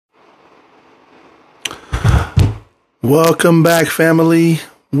Welcome back, family.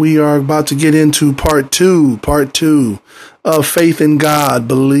 We are about to get into part two of Faith in God,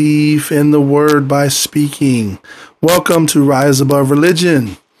 Believe in the Word by Speaking. Welcome to Rise Above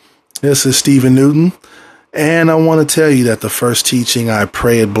Religion. This is Stephen Newton, and I want to tell you that the first teaching, I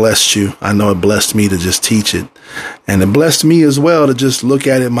pray it blessed you. I know it blessed me to just teach it, and it blessed me as well to just look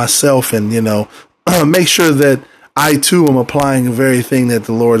at it myself and, make sure that I too am applying the very thing that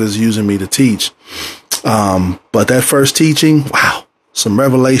the Lord is using me to teach. But that first teaching, wow, some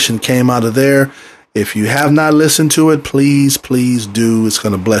revelation came out of there. If you have not listened to it, please do. It's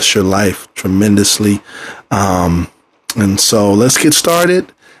going to bless your life tremendously. And so let's get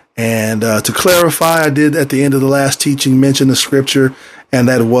started. And to clarify, I did at the end of the last teaching mention the scripture, and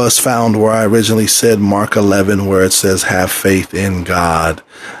that was found where I originally said Mark 11, where it says, have faith in God.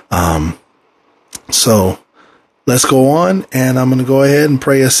 So let's go on, and I'm going to go ahead and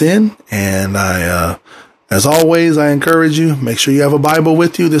pray us in. And as always, I encourage you, make sure you have a Bible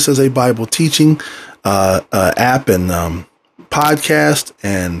with you. This is a Bible teaching app and podcast.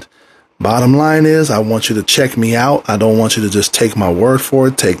 And bottom line is, I want you to check me out. I don't want you to just take my word for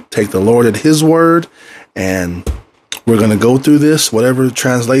it. Take the Lord at His word. And we're going to go through this, whatever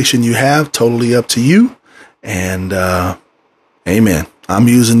translation you have, totally up to you. And amen. I'm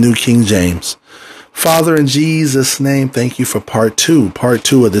using New King James. Father, in Jesus' name, thank you for part two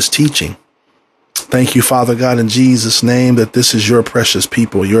of this teaching. Thank you, Father God, in Jesus' name, that this is your precious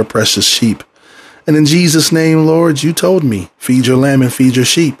people, your precious sheep. And in Jesus' name, Lord, you told me, feed your lamb and feed your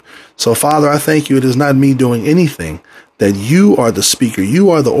sheep. So, Father, I thank you. It is not me doing anything, that you are the speaker. You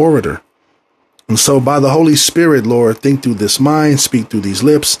are the orator. And so by the Holy Spirit, Lord, think through this mind, speak through these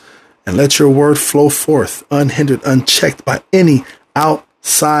lips, and let your word flow forth, unhindered, unchecked by any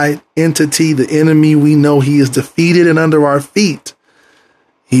outside entity. The enemy, we know he is defeated and under our feet.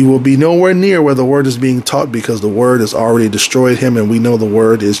 He will be nowhere near where the word is being taught, because the word has already destroyed him, and we know the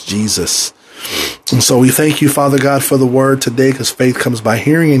word is Jesus. And so we thank you, Father God, for the word today, because faith comes by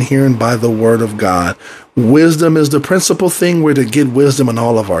hearing, and hearing by the word of God. Wisdom is the principal thing. We're to get wisdom in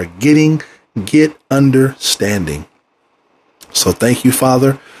all of our getting, get understanding. So thank you,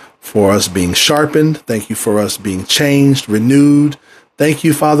 Father, for us being sharpened. Thank you for us being changed, renewed. Thank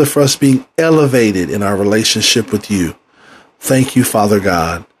you, Father, for us being elevated in our relationship with you. Thank you, Father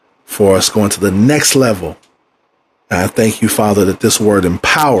God, for us going to the next level. And I thank you, Father, that this word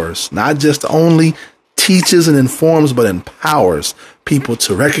empowers, not just only teaches and informs, but empowers people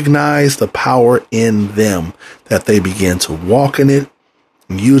to recognize the power in them, that they begin to walk in it,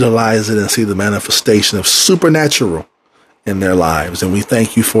 utilize it, and see the manifestation of supernatural in their lives. And we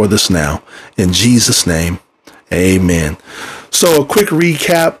thank you for this now. In Jesus' name, amen. So a quick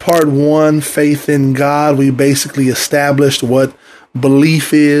recap, part one, faith in God. We basically established what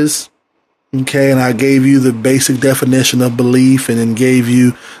belief is. Okay, and I gave you the basic definition of belief, and then gave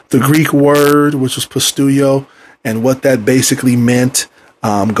you the Greek word, which was pisteuo, and what that basically meant.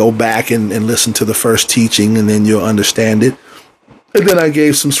 Go back and listen to the first teaching, and then you'll understand it. And then I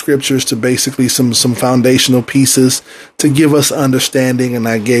gave some scriptures to basically some foundational pieces to give us understanding, and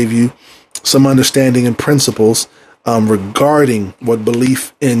I gave you some understanding and principles regarding what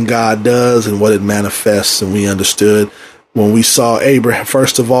belief in God does and what it manifests. And we understood when we saw Abraham,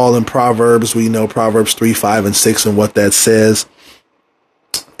 first of all, in Proverbs, we know Proverbs 3, 5, and 6 and what that says.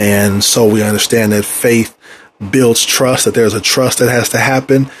 And so we understand that faith builds trust, that there's a trust that has to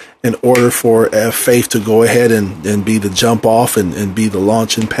happen in order for faith to go ahead and be the jump off and be the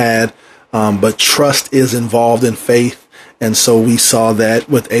launching pad. But trust is involved in faith. And so we saw that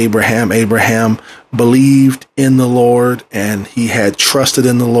with Abraham. Abraham believed in the Lord, and he had trusted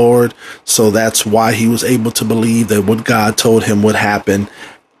in the Lord. So that's why he was able to believe that what God told him would happen,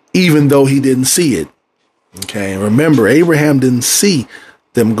 even though he didn't see it. Okay. And remember, Abraham didn't see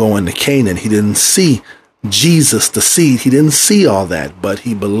them going to Canaan. He didn't see Jesus, the seed. He didn't see all that, but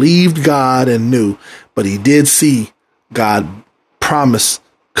he believed God and knew, but he did see God promise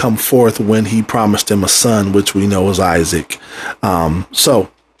come forth when he promised him a son, which we know is Isaac.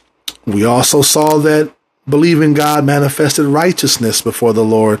 So we also saw that believing God manifested righteousness before the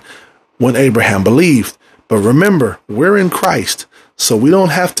Lord when Abraham believed. But remember, we're in Christ, so we don't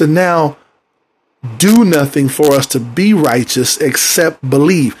have to now do nothing for us to be righteous except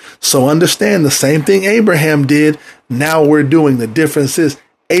believe. So understand, the same thing Abraham did, now we're doing. The difference is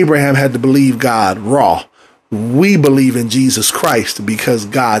Abraham had to believe God raw. We believe in Jesus Christ because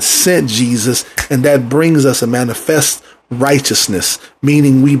God sent Jesus, and that brings us a manifest righteousness,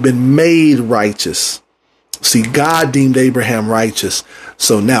 meaning we've been made righteous. See, God deemed Abraham righteous.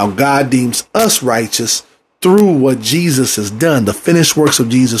 So now God deems us righteous through what Jesus has done. The finished works of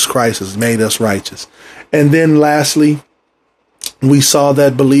Jesus Christ has made us righteous. And then lastly, we saw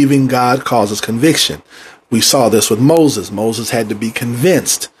that believing God causes conviction. We saw this with Moses. Moses had to be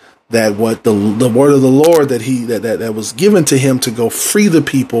convinced that what the word of the Lord that was given to him to go free the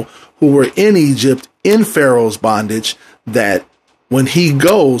people who were in Egypt in Pharaoh's bondage, that when he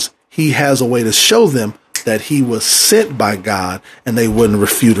goes, he has a way to show them that he was sent by God, and they wouldn't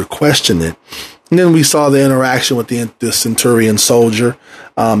refute or question it. And then we saw the interaction with the centurion soldier,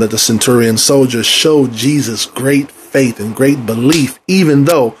 that the centurion soldier showed Jesus great faith and great belief, even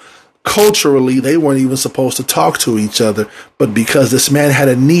though culturally they weren't even supposed to talk to each other. But because this man had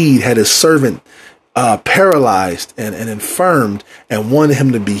a need, had his servant paralyzed and infirmed, and wanted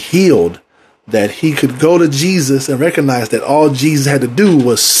him to be healed, that he could go to Jesus and recognize that all Jesus had to do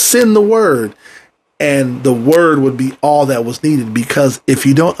was send the word, and the word would be all that was needed. Because if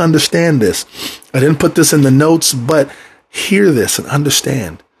you don't understand this, I didn't put this in the notes, but hear this and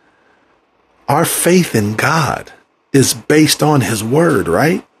understand. Our faith in God is based on his word,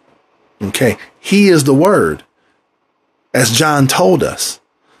 right? Okay. He is the word, as John told us.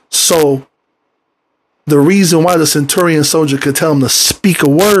 So the reason why the centurion soldier could tell him to speak a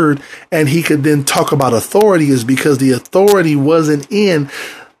word and he could then talk about authority is because the authority wasn't in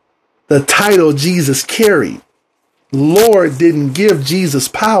the title Jesus carried. Lord didn't give Jesus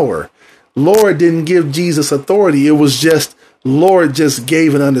power. Lord didn't give Jesus authority. It was just Lord just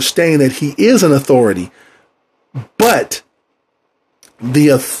gave an understanding that he is an authority. But the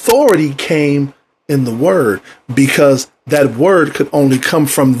authority came in the word, because that word could only come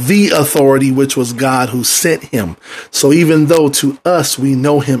from the authority, which was God who sent him. So even though to us we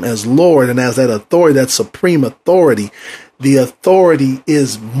know him as Lord and as that authority, that supreme authority, the authority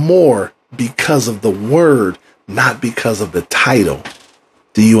is more because of the word, not because of the title.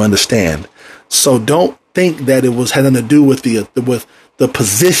 Do you understand? So don't think that it had nothing to do with the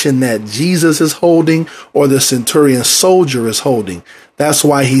position that Jesus is holding or the centurion soldier is holding. That's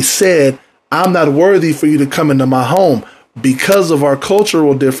why he said, I'm not worthy for you to come into my home, because of our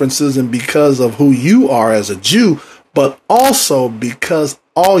cultural differences and because of who you are as a Jew, but also because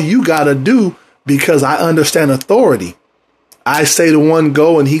all you got to do, because I understand authority. I say to one,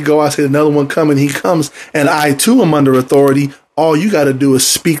 go, and he go. I say to another one, come, and he comes. And I too am under authority. All you got to do is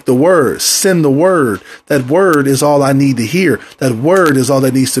speak the word, send the word. That word is all I need to hear. That word is all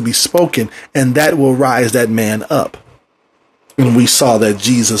that needs to be spoken, and that will rise that man up. And we saw that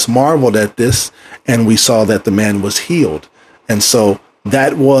Jesus marveled at this, and we saw that the man was healed. And so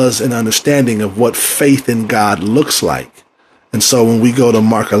that was an understanding of what faith in God looks like. And so when we go to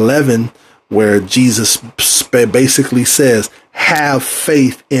Mark 11, where Jesus basically says, have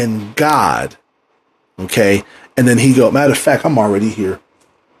faith in God. Okay. And then he goes, matter of fact, I'm already here.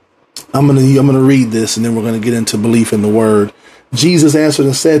 I'm going to read this, and then we're going to get into belief in the word. Jesus answered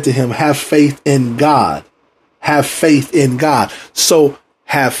and said to him, have faith in God. Have faith in God. So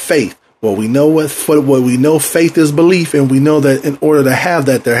have faith. Well, we know what we know. Faith is belief, and we know that in order to have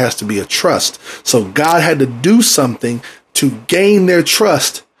that, there has to be a trust. So God had to do something to gain their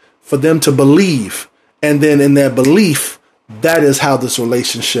trust for them to believe. And then in their belief, that is how this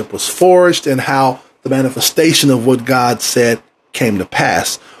relationship was forged and how the manifestation of what God said came to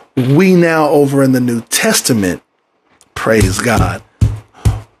pass. We now over in the New Testament, praise God,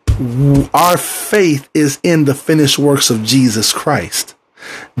 our faith is in the finished works of Jesus Christ.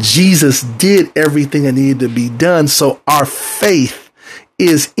 Jesus did everything that needed to be done. So our faith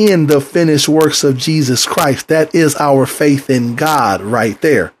is in the finished works of Jesus Christ. That is our faith in God right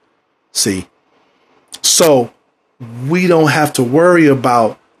there. See, so we don't have to worry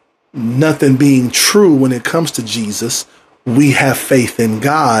about nothing being true when it comes to Jesus. We have faith in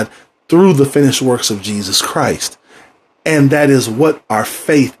God through the finished works of Jesus Christ. And that is what our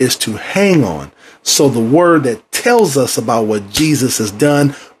faith is to hang on. So the word that tells us about what Jesus has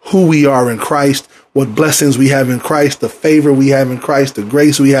done, who we are in Christ, what blessings we have in Christ, the favor we have in Christ, the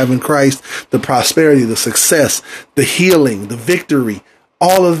grace we have in Christ, the prosperity, the success, the healing, the victory,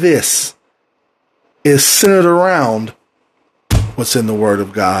 all of this is centered around what's in the word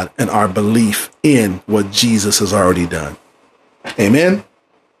of God and our belief in what Jesus has already done. Amen.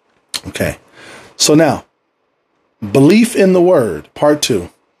 Okay. So now, belief in the word, part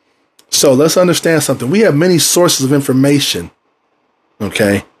 2. So let's understand something. We have many sources of information,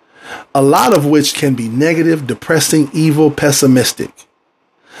 okay? A lot of which can be negative, depressing, evil, pessimistic,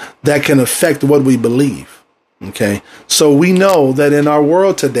 that can affect what we believe, okay? So we know that in our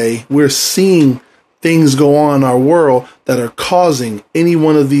world today, we're seeing things go on in our world that are causing any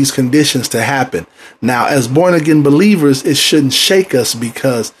one of these conditions to happen. Now, as born again believers, it shouldn't shake us,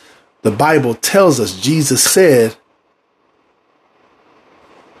 because The Bible tells us, Jesus said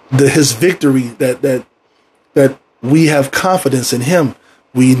that his victory, that we have confidence in him.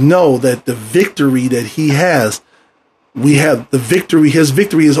 We know that the victory that he has, we have the victory. His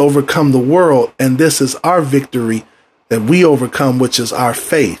victory has overcome the world. And this is our victory that we overcome, which is our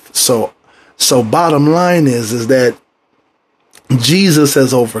faith. So bottom line is that Jesus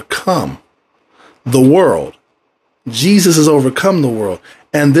has overcome the world. Jesus has overcome the world.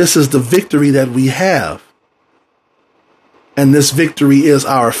 And this is the victory that we have. And this victory is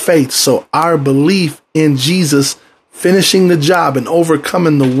our faith. So our belief in Jesus finishing the job and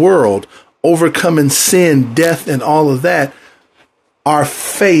overcoming the world, overcoming sin, death, and all of that, our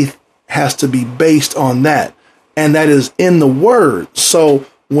faith has to be based on that. And that is in the word. So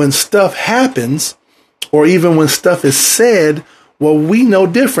when stuff happens, or even when stuff is said, well, we know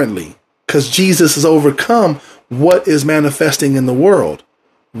differently because Jesus has overcome what is manifesting in the world.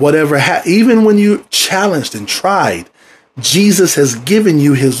 Whatever, even when you challenged and tried, Jesus has given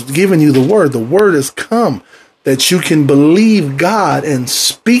you the word. The word has come that you can believe God and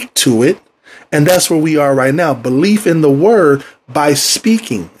speak to it. And that's where we are right now. Belief in the word by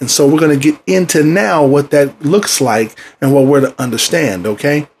speaking. And so we're going to get into now what that looks like and what we're to understand.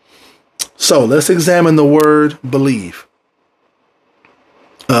 Okay. So let's examine the word believe,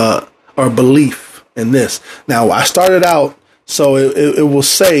 or belief in this. Now I started out, so it will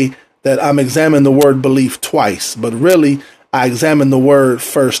say that I'm examining the word belief twice, but really I examined the word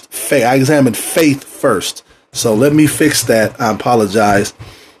first. I examined faith first. So let me fix that. I apologize.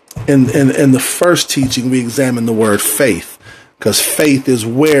 In the first teaching, we examined the word faith, because faith is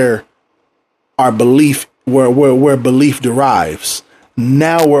where our belief, where belief derives.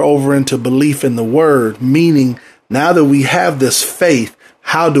 Now we're over into belief in the word, meaning now that we have this faith,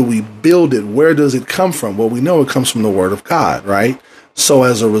 how do we build it? Where does it come from? Well, we know it comes from the word of God, right? So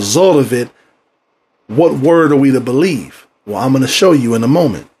as a result of it, what word are we to believe? Well, I'm going to show you in a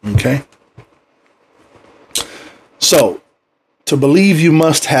moment. Okay. So to believe, you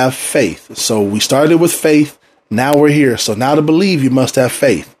must have faith. So we started with faith. Now we're here. So now to believe, you must have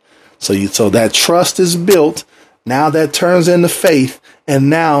faith. So that trust is built. Now that turns into faith. And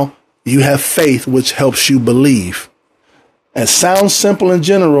now you have faith, which helps you believe. It sounds simple in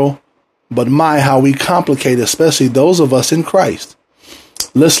general, but how we complicate it, especially those of us in Christ.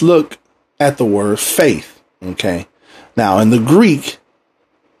 Let's look at the word faith. Okay. Now in the Greek,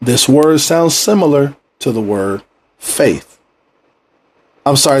 this word sounds similar to the word faith.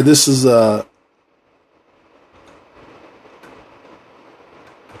 I'm sorry. This is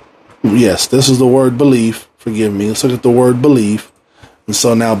yes, this is the word belief. Forgive me. Let's look at the word belief. And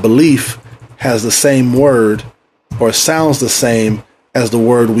so now belief has the same word, or sounds the same as the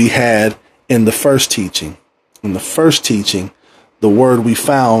word we had in the first teaching. In the first teaching, the word we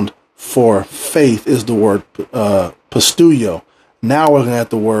found for faith is the word pisteuo. Now we're looking at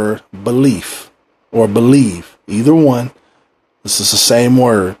the word belief or believe. Either one. This is the same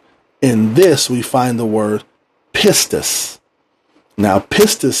word. In this, we find the word pistis. Now,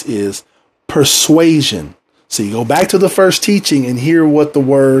 pistis is persuasion. So you go back to the first teaching and hear what the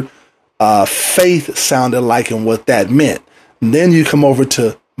word faith sounded like and what that meant. And then you come over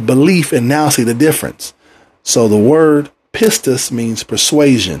to belief and now see the difference. So the word pistis means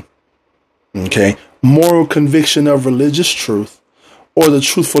persuasion. Okay. Moral conviction of religious truth, or the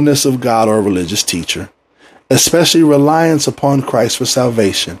truthfulness of God or a religious teacher, especially reliance upon Christ for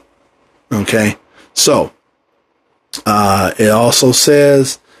salvation. Okay. So it also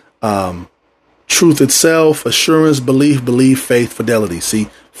says truth itself, assurance, belief, faith, fidelity. See,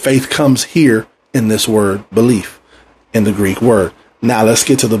 faith comes here in this word belief in the Greek word. Now let's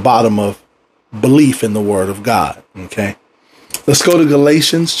get to the bottom of belief in the word of God. Okay. Let's go to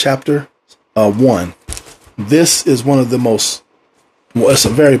Galatians chapter 1. This is one of the most, it's a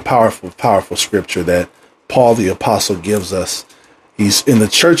very powerful scripture that Paul the apostle gives us. He's in the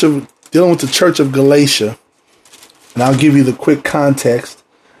dealing with the church of Galatia. And I'll give you the quick context.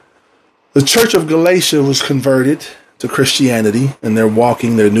 The church of Galatia was converted to Christianity, and they're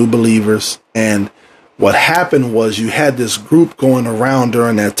new believers. And what happened was you had this group going around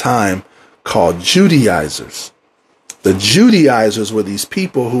during that time called Judaizers. The Judaizers were these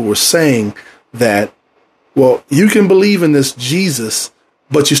people who were saying that, well, you can believe in this Jesus,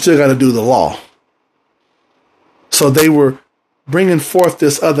 but you still got to do the law. So they were bringing forth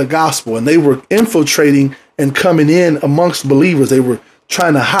this other gospel, and they were infiltrating and coming in amongst believers. They were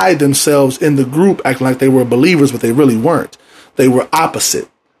trying to hide themselves in the group, acting like they were believers, but they really weren't. They were opposite.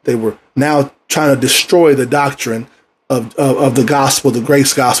 They were now trying to destroy the doctrine of the gospel, the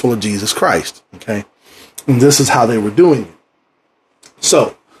grace gospel of Jesus Christ. Okay. And this is how they were doing it.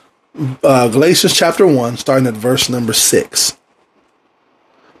 So Galatians chapter 1, starting at verse number 6.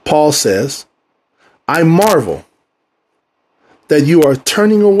 Paul says, I marvel that you are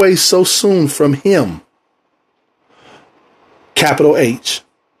turning away so soon from him, capital H,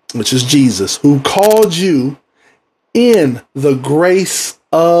 which is Jesus, who called you in the grace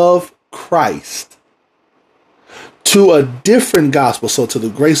of Christ to a different gospel. So to the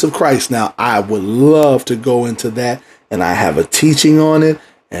grace of Christ. Now, I would love to go into that, and I have a teaching on it,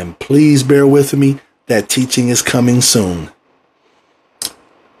 and please bear with me. That teaching is coming soon.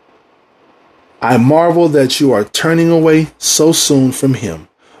 I marvel that you are turning away so soon from him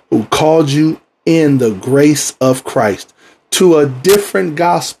who called you in the grace of Christ to a different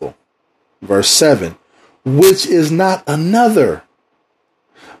gospel. Verse 7, which is not another,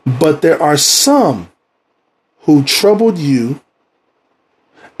 but there are some who troubled you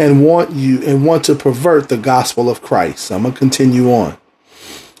and want to pervert the gospel of Christ. I'm going to continue on.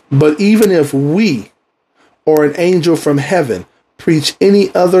 But even if we or an angel from heaven preach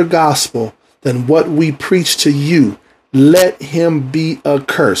any other gospel than what we preach to you, let him be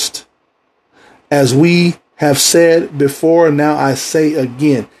accursed. As we have said before, now I say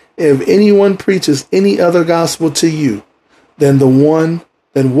again, if anyone preaches any other gospel to you than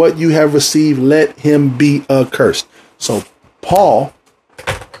what you have received, let him be accursed. So Paul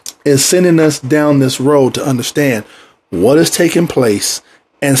is sending us down this road to understand what is taking place.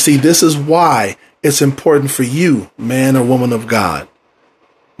 And see, this is why it's important for you, man or woman of God.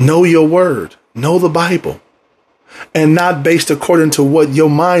 Know your word, know the Bible, and not based according to what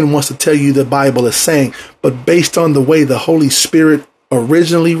your mind wants to tell you the Bible is saying, but based on the way the Holy Spirit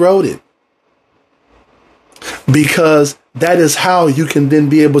originally wrote it. Because that is how you can then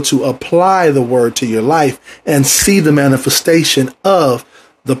be able to apply the word to your life and see the manifestation of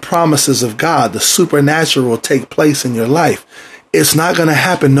the promises of God. The supernatural will take place in your life. It's not going to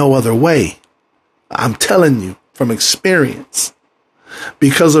happen no other way. I'm telling you from experience.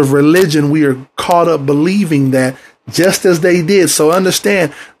 Because of religion, we are caught up believing that just as they did. So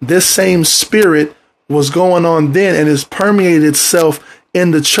understand, this same spirit was going on then and has permeated itself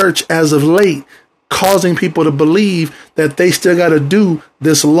in the church as of late, causing people to believe that they still got to do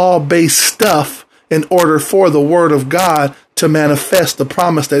this law-based stuff in order for the word of God to manifest the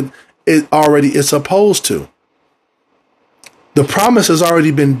promise that it already is supposed to. The promise has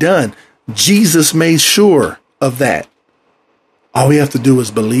already been done. Jesus made sure of that. All we have to do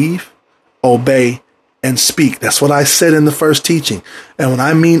is believe, obey, and speak. That's what I said in the first teaching. And when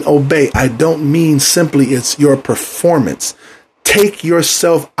I mean obey, I don't mean simply it's your performance. Take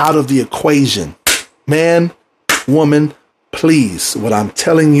yourself out of the equation. Man, woman, please. What I'm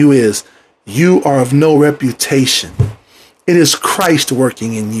telling you is you are of no reputation. It is Christ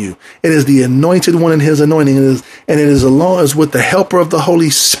working in you. It is the anointed one in his anointing. And it is along as with the helper of the Holy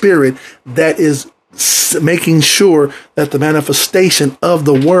Spirit that is making sure that the manifestation of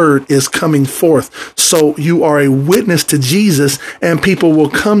the word is coming forth. So you are a witness to Jesus, and people will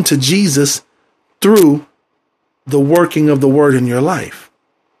come to Jesus through the working of the word in your life.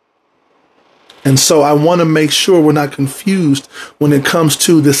 And so I want to make sure we're not confused when it comes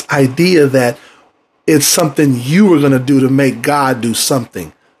to this idea that it's something you were going to do to make God do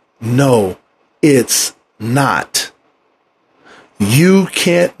something. No, it's not. You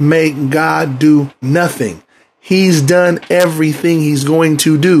can't make God do nothing. He's done everything he's going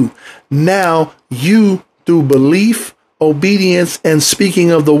to do. Now you, through belief, obedience, and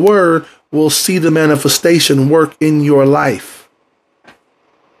speaking of the word, will see the manifestation work in your life.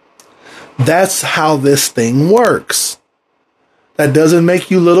 That's how this thing works. That doesn't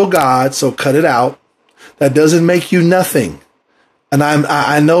make you little God, so cut it out. That doesn't make you nothing. And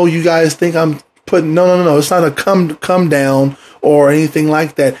I know you guys think I'm putting, no. It's not a come down or anything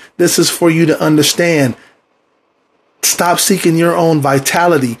like that. This is for you to understand. Stop seeking your own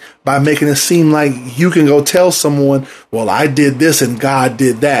vitality by making it seem like you can go tell someone, well, I did this and God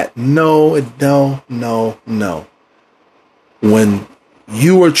did that. No. When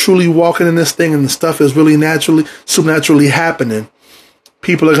you are truly walking in this thing and the stuff is really supernaturally happening,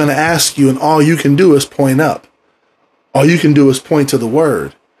 people are going to ask you, and all you can do is point up. All you can do is point to the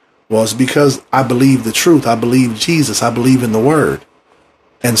word. Well, it's because I believe the truth. I believe Jesus. I believe in the word.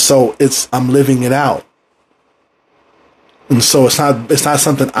 And so I'm living it out. And so it's not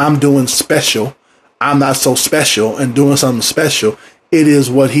something I'm doing special. I'm not so special and doing something special. It is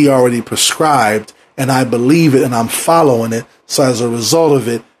what he already prescribed, and I believe it and I'm following it. So as a result of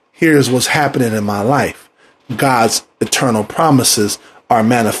it, here's what's happening in my life. God's eternal promises are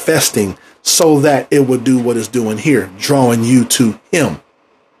manifesting so that it would do what it's doing here, drawing you to him.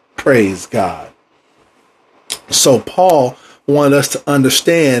 Praise God. So Paul wanted us to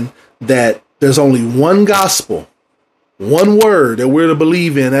understand that there's only one gospel, one word that we're to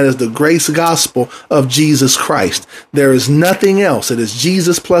believe in. That is the grace gospel of Jesus Christ. There is nothing else. It is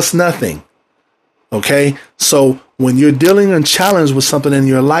Jesus plus nothing. Okay. So when you're dealing and challenged with something in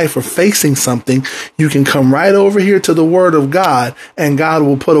your life or facing something, you can come right over here to the word of God, and God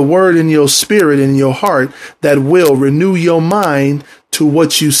will put a word in your spirit, in your heart, that will renew your mind to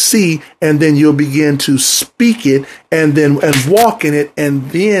what you see. And then you'll begin to speak it and walk in it. And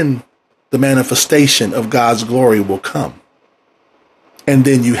then the manifestation of God's glory will come. And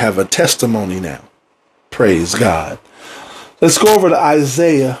then you have a testimony now. Praise God. Let's go over to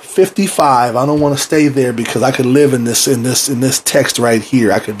Isaiah 55. I don't want to stay there because I could live in this text right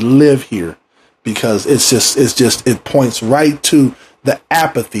here. I could live here because it points right to the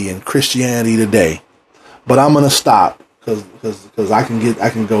apathy in Christianity today. But I'm going to stop because I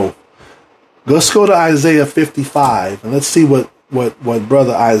can go. Let's go to Isaiah 55 and let's see what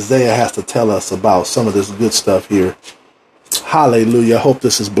brother Isaiah has to tell us about some of this good stuff here. Hallelujah. I hope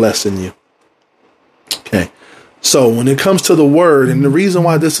this is blessing you. Okay. So when it comes to the word, and the reason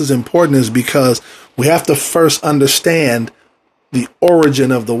why this is important is because we have to first understand the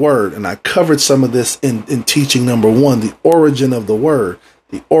origin of the word. And I covered some of this in teaching number 1, the origin of the word,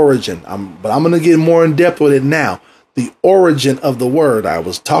 the origin. But I'm going to get more in depth with it now. The origin of the word. I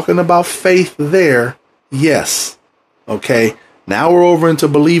was talking about faith there. Yes. Okay. Now we're over into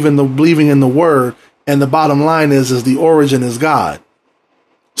believing in the word. And the bottom line is the origin is God.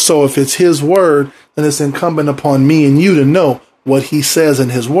 So if it's his word, then it's incumbent upon me and you to know what he says in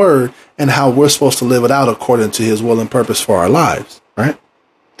his word and how we're supposed to live it out according to his will and purpose for our lives. Right?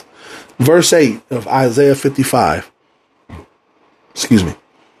 Verse 8 of Isaiah 55. Excuse me.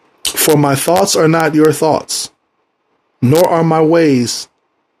 For my thoughts are not your thoughts, nor are my ways,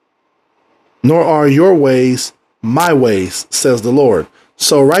 nor are your ways my ways, says the Lord.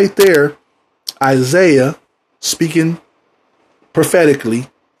 So right there, Isaiah speaking prophetically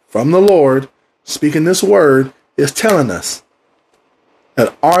from the Lord, speaking this word, is telling us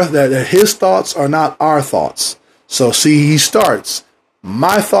that his thoughts are not our thoughts. So see, he starts,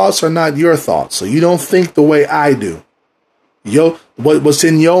 my thoughts are not your thoughts. So you don't think the way I do. What's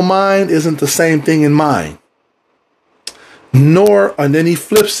in your mind isn't the same thing in mine. And then he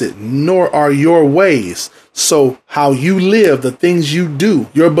flips it, nor are your ways. So how you live, the things you do,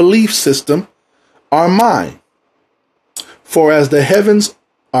 your belief system are mine. For as the heavens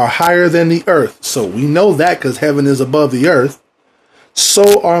are higher than the earth. So we know that because heaven is above the earth.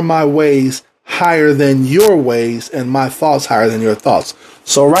 So are my ways higher than your ways, and my thoughts higher than your thoughts.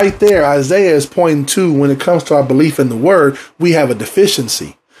 So right there, Isaiah is pointing to, when it comes to our belief in the word, we have a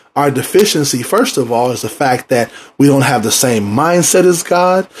deficiency. Our deficiency, first of all, is the fact that we don't have the same mindset as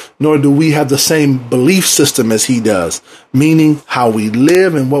God, nor do we have the same belief system as he does. Meaning how we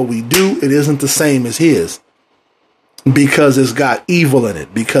live and what we do, it isn't the same as his. Because it's got evil in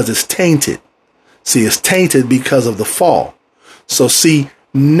it, because it's tainted. See, it's tainted because of the fall. So see,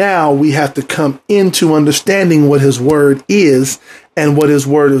 now we have to come into understanding what his word is and what his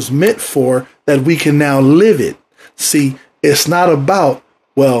word is meant for, that we can now live it. See, it's not about,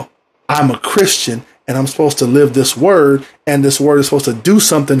 well, I'm a Christian and I'm supposed to live this word, and this word is supposed to do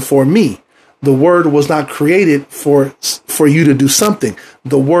something for me. The word was not created for you to do something.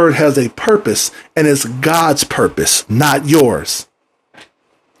 The word has a purpose, and it's God's purpose, not yours.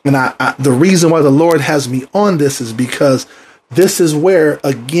 And the reason why the Lord has me on this is because this is where,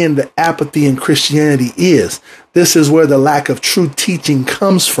 again, the apathy in Christianity is. This is where the lack of true teaching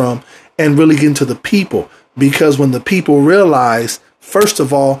comes from, and really get into the people. Because when the people realize, first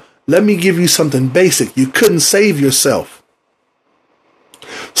of all, let me give you something basic. You couldn't save yourself.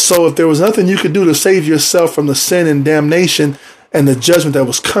 So if there was nothing you could do to save yourself from the sin and damnation and the judgment that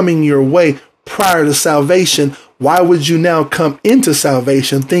was coming your way prior to salvation, why would you now come into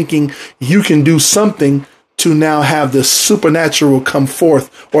salvation thinking you can do something to now have this supernatural come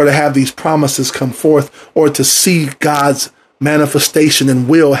forth, or to have these promises come forth, or to see God's manifestation and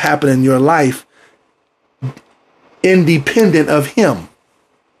will happen in your life independent of him?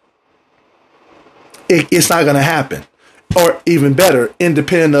 It's not going to happen. Or even better,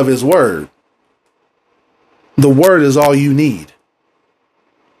 independent of his word. The word is all you need,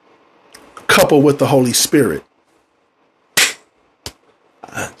 coupled with the Holy Spirit.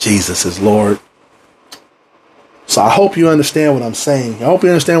 Jesus is Lord. So I hope you understand what I'm saying. I hope you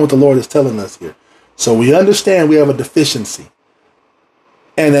understand what the Lord is telling us here. So we understand we have a deficiency.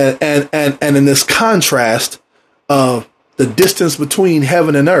 And in this contrast of the distance between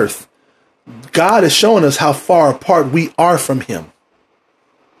heaven and earth, God is showing us how far apart we are from him.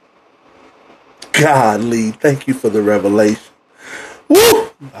 Godly, thank you for the revelation. Woo!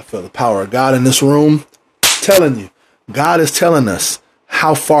 I feel the power of God in this room. Telling you, God is telling us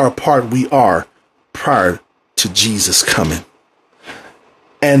how far apart we are prior to Jesus coming.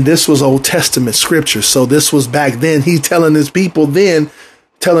 And this was Old Testament scripture. So this was back then. He telling his people then,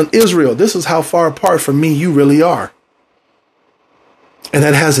 telling Israel, this is how far apart from me you really are. And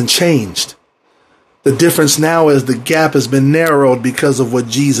that hasn't changed. The difference now is the gap has been narrowed because of what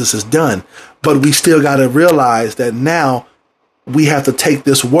Jesus has done. But we still got to realize that now we have to take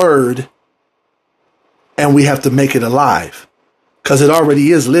this word and we have to make it alive. Because it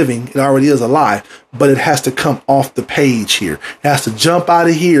already is living. It already is alive. But it has to come off the page here. It has to jump out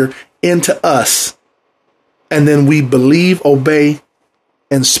of here into us. And then we believe, obey,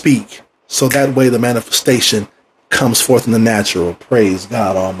 and speak. So that way the manifestation comes forth in the natural. Praise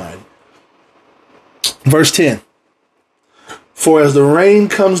God Almighty. Verse 10. For as the rain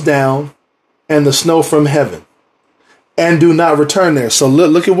comes down and the snow from heaven and do not return there. So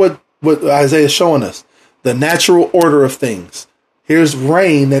look at what Isaiah is showing us. The natural order of things. Here's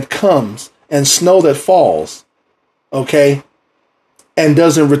rain that comes and snow that falls, okay, and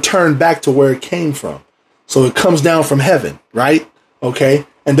doesn't return back to where it came from. So it comes down from heaven, right? Okay,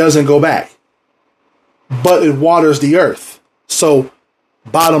 and doesn't go back. But it waters the earth. So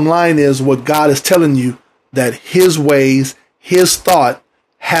bottom line is what God is telling you, that his ways, his thought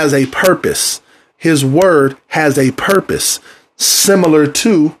has a purpose. His word has a purpose, similar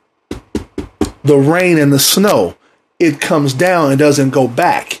to the rain and the snow. It comes down and doesn't go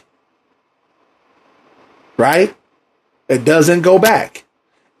back. Right? It doesn't go back.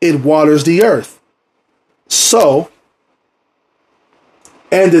 It waters the earth. So,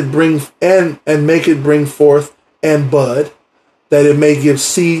 and make it bring forth and bud, that it may give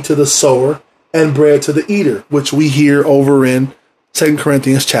seed to the sower and bread to the eater, which we hear over in 2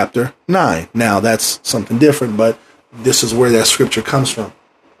 Corinthians chapter 9. Now that's something different, but this is where that scripture comes from.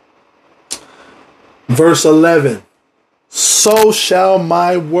 Verse 11. So shall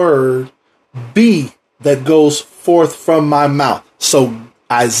my word be that goes forth from my mouth. So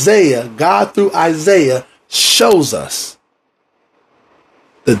Isaiah, God through Isaiah, shows us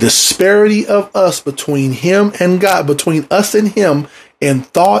the disparity of us between him and God, between us and him in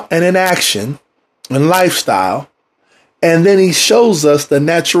thought and in action and lifestyle. And then he shows us the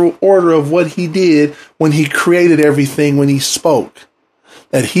natural order of what he did when he created everything, when he spoke.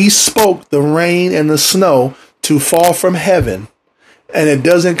 That he spoke the rain and the snow to fall from heaven, and it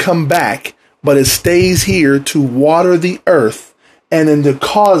doesn't come back, but it stays here to water the earth and then to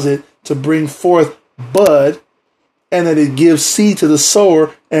cause it to bring forth bud, and that it gives seed to the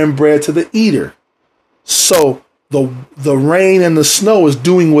sower and bread to the eater. So the rain and the snow is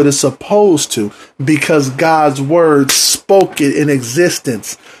doing what it's supposed to because God's word spoke it in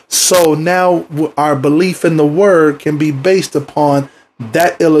existence. So now our belief in the word can be based upon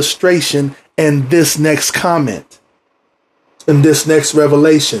that illustration and this next comment, and this next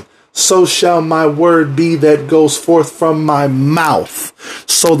revelation. So shall my word be that goes forth from my mouth.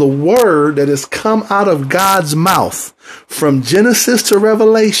 So the word that has come out of God's mouth from Genesis to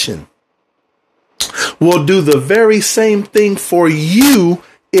Revelation will do the very same thing for you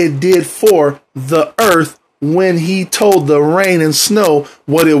it did for the earth when he told the rain and snow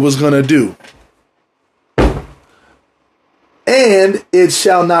what it was going to do. And it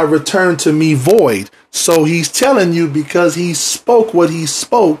shall not return to me void. So he's telling you, because he spoke what he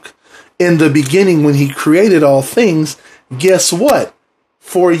spoke in the beginning when he created all things, guess what?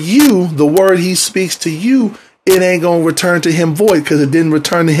 For you, the word he speaks to you, it ain't going to return to him void, because it didn't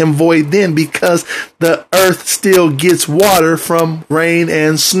return to him void then, because the earth still gets water from rain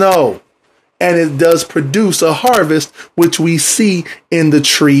and snow. And it does produce a harvest, which we see in the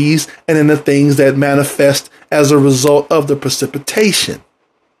trees and in the things that manifest as a result of the precipitation.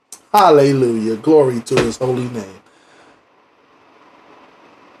 Hallelujah. Glory to his holy name.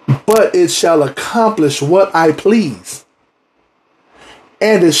 But it shall accomplish what I please,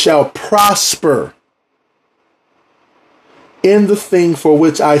 and it shall prosper in the thing for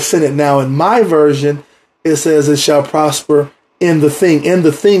which I sent it. Now, in my version, it says it shall prosper in the thing. In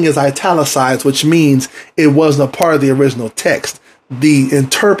the thing is italicized, which means it wasn't a part of the original text. The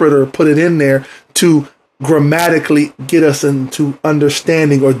interpreter put it in there to grammatically get us into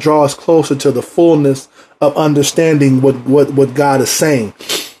understanding or draw us closer to the fullness of understanding what God is saying.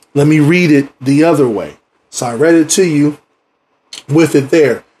 Let me read it the other way. So I read it to you with it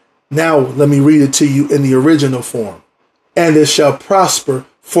there. Now let me read it to you in the original form. And it shall prosper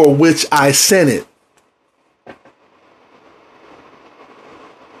for which I sent it.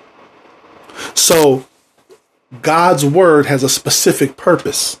 So God's word has a specific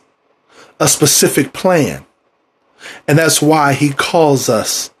purpose, a specific plan. And that's why he calls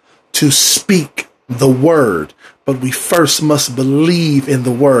us to speak the word. But we first must believe in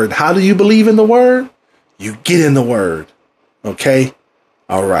the word. How do you believe in the word? You get in the word. Okay?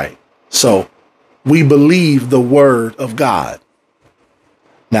 All right. So we believe the word of God.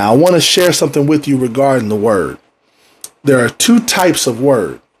 Now, I want to share something with you regarding the word. There are two types of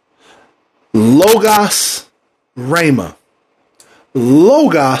word. Logos, Rhema.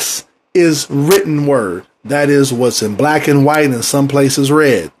 Logos is written word. That is what's in black and white and some places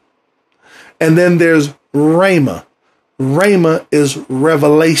red. And then there's Rhema. Rhema is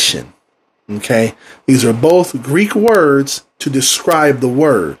revelation. Okay. These are both Greek words to describe the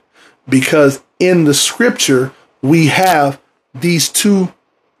word, because in the scripture, we have these two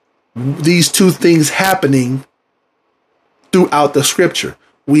things happening throughout the scripture.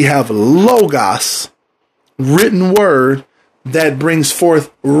 We have Logos, written word, that brings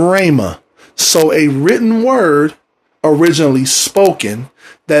forth Rhema. So a written word originally spoken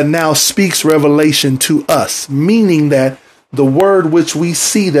that now speaks revelation to us, meaning that the word which we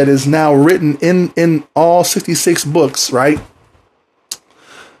see that is now written in all 66 books, right?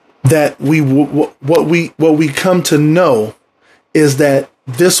 That what we come to know is that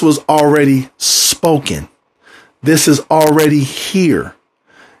this was already spoken. This is already here.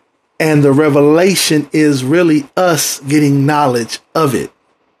 And the revelation is really us getting knowledge of it.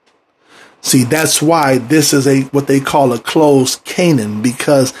 See, that's why this is what they call a closed canon,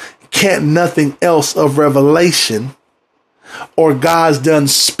 because can't nothing else of revelation, or God's done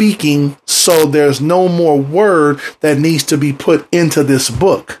speaking, so there's no more word that needs to be put into this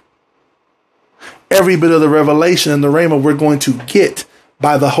book. Every bit of the revelation and the rhema we're going to get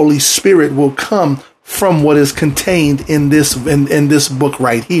by the Holy Spirit will come from what is contained in this book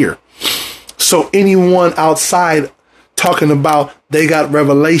right here. So anyone outside talking about they got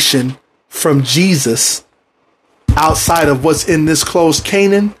revelation from Jesus outside of what's in this closed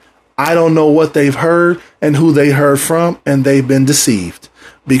canon, I don't know what they've heard and who they heard from, and they've been deceived,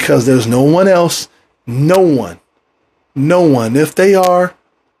 because there's no one else, no one. If they are,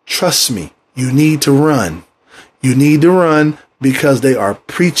 trust me, you need to run. You need to run, because they are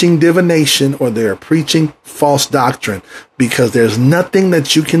preaching divination or they are preaching false doctrine, because there's nothing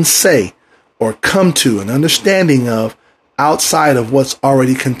that you can say or come to an understanding of outside of what's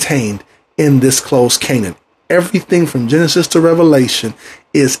already contained in this closed canon. Everything from Genesis to Revelation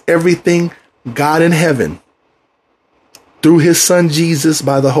is everything God in heaven, through his son Jesus,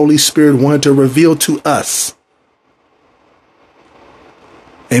 by the Holy Spirit, wanted to reveal to us.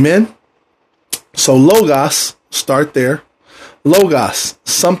 Amen. So Logos, start there. Logos,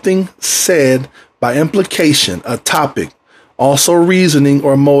 something said by implication, a topic, also reasoning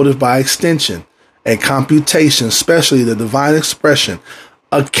or motive by extension, a computation, especially the divine expression,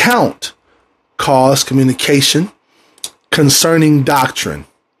 account, cause, communication, concerning doctrine.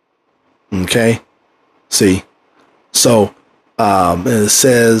 Okay. See, so it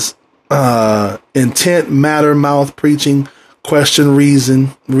says intent, matter, mouth, preaching, question,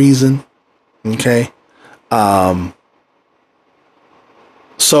 reason. Okay.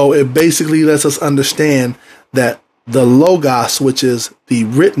 So it basically lets us understand that the Logos, which is the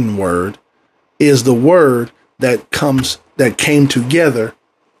written word, is the word that came together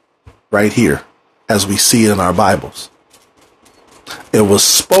right here, as we see it in our Bibles. It was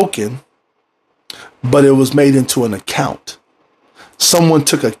spoken, but it was made into an account. Someone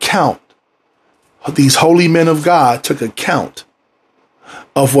took account. These holy men of God took account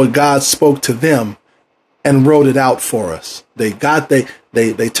of what God spoke to them and wrote it out for us. They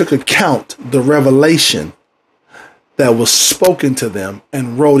took account the revelation that was spoken to them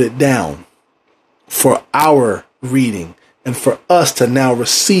and wrote it down for our reading and for us to now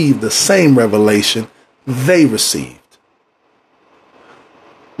receive the same revelation they received.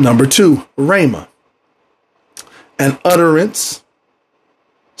 Number 2, Rhema, an utterance.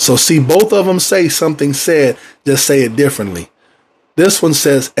 So see, both of them say something said, just say it differently. This one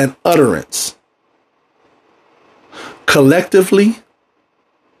says an utterance. Collectively,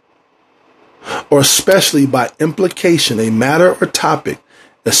 or especially by implication, a matter or topic,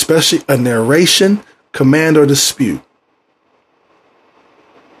 especially a narration, command, or dispute.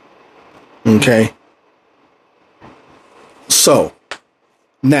 Okay. So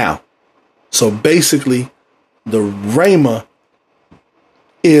basically, the Rhema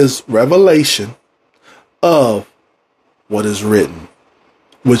is revelation of what is written,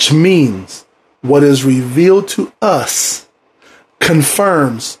 which means what is revealed to us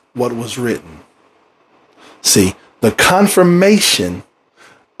confirms what was written. See, the confirmation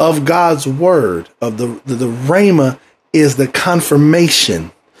of God's word, of the Rhema, is the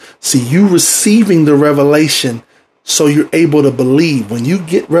confirmation. See, you receiving the revelation So you're able to believe. When you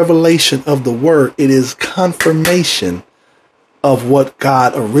get revelation of the word, it is confirmation of what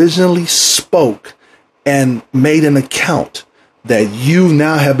God originally spoke and made an account that you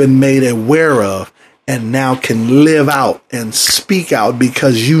now have been made aware of and now can live out and speak out,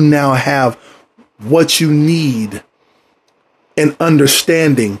 because you now have what you need in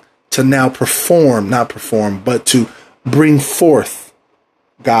understanding to now but to bring forth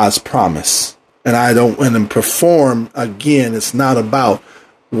God's promise. And perform, again, it's not about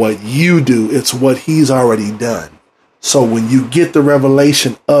what you do, it's what he's already done. So when you get the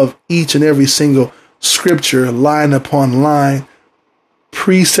revelation of each and every single scripture, line upon line,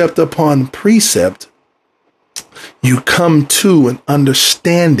 precept upon precept, you come to an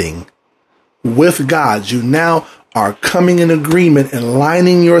understanding with God. You now are coming in agreement and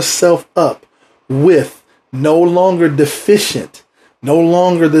lining yourself up with no longer deficient, no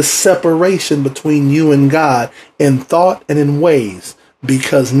longer this separation between you and God in thought and in ways,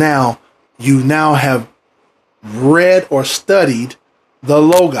 because now you now have read or studied the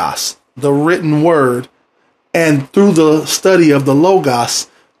Logos, the written word, and through the study of the Logos,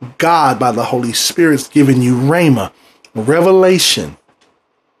 God, by the Holy Spirit, is giving you Rhema, revelation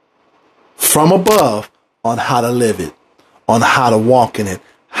from above on how to live it, on how to walk in it,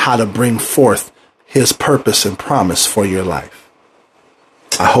 how to bring forth his purpose and promise for your life.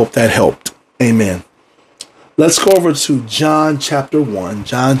 I hope that helped. Amen. Let's go over to John chapter 1.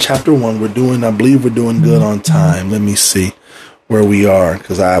 John chapter 1. I believe we're doing good on time. Let me see where we are,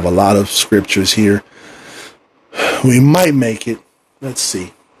 because I have a lot of scriptures here. We might make it. Let's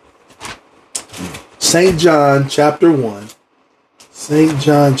see. St. John chapter 1. St.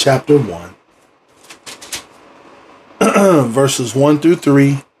 John chapter 1. Verses 1 through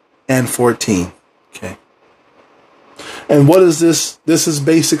 3 and 14. Okay. And what is this? This is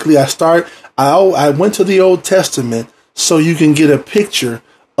basically, I went to the Old Testament so you can get a picture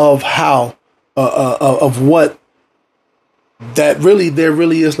of how, of what that really, there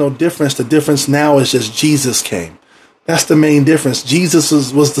really is no difference. The difference now is just Jesus came. That's the main difference. Jesus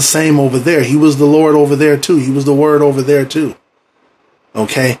was the same over there. He was the Lord over there too. He was the Word over there too.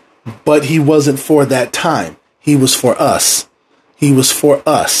 Okay. But he wasn't for that time. He was for us. He was for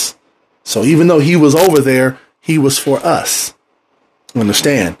us. So even though he was over there, he was for us.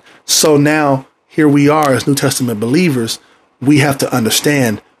 Understand? So now here we are as New Testament believers. We have to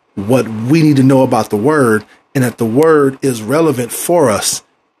understand what we need to know about the word, and that the word is relevant for us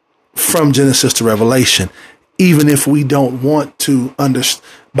from Genesis to Revelation, even if we don't want to understand.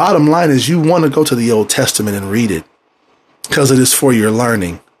 Bottom line is, you want to go to the Old Testament and read it, because it is for your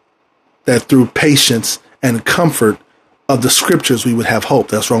learning, that through patience and comfort of the scriptures we would have hope.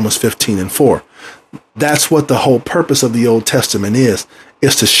 That's Romans 15:4. That's what the whole purpose of the Old Testament is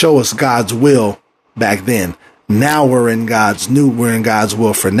to show us God's will back then. Now we're in God's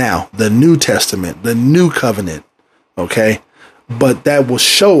will for now, the New Testament, the new covenant. Okay. But that will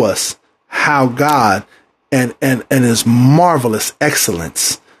show us how God and his marvelous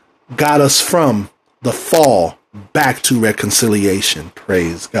excellence got us from the fall back to reconciliation.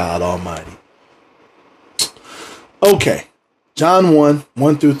 Praise God Almighty. Okay. John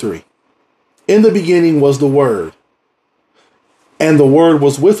 1 through 3. In the beginning was the Word, and the Word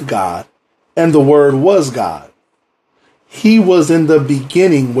was with God, and the Word was God. He was in the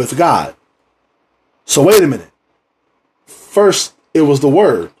beginning with God. So wait a minute. First, it was the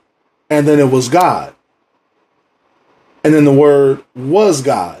Word, and then it was God. And then the Word was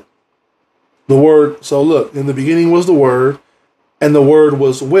God. The Word, so look, in the beginning was the Word, and the Word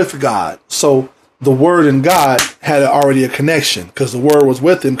was with God. So the Word and God had already a connection, because the Word was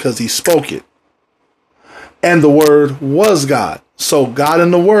with him because he spoke it. And the Word was God. So God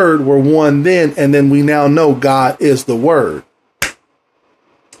and the Word were one then, and then we now know God is the Word.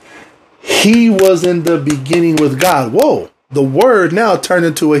 He was in the beginning with God. Whoa, the Word now turned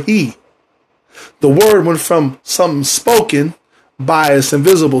into a he. The Word went from something spoken by his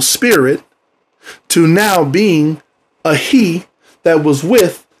invisible spirit to now being a he that was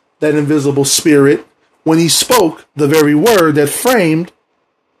with that invisible spirit when he spoke the very word that framed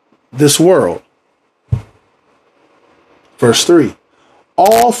this world. Verse 3.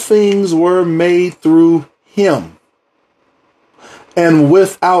 All things were made through him, and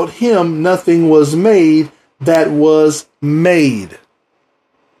without him nothing was made that was made.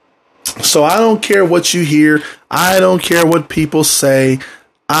 So I don't care what you hear. I don't care what people say.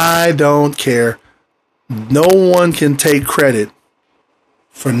 I don't care. No one can take credit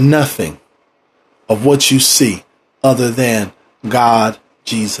for nothing of what you see other than God,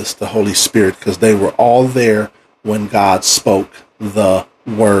 Jesus, the Holy Spirit, because they were all there when God spoke the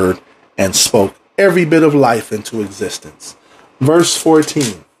word and spoke every bit of life into existence. Verse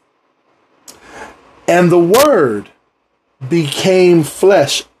 14. And the Word became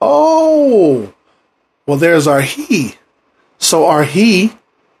flesh. Oh, well, there's our He. So our He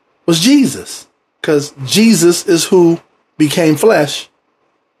was Jesus, because Jesus is who became flesh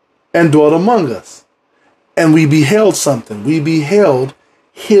and dwelt among us. And we beheld something. We beheld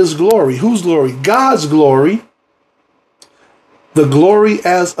His glory. Whose glory? God's glory. The glory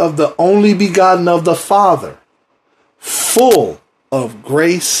as of the only begotten of the Father, full of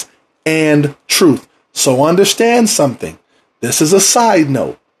grace and truth. So understand something. This is a side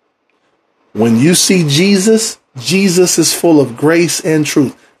note. When you see Jesus, Jesus is full of grace and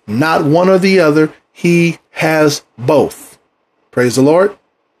truth. Not one or the other. He has both. Praise the Lord.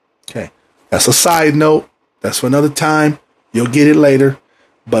 Okay. That's a side note. That's for another time. You'll get it later.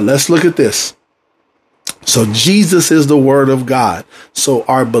 But let's look at this. So Jesus is the Word of God. So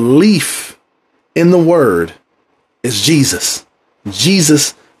our belief in the Word is Jesus.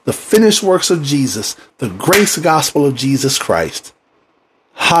 Jesus, the finished works of Jesus, the grace gospel of Jesus Christ.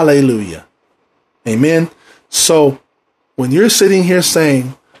 Hallelujah. Amen. So when you're sitting here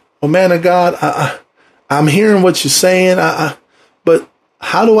saying, oh, man of God, I'm hearing what you're saying, but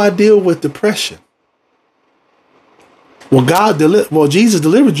how do I deal with depression? Well, Jesus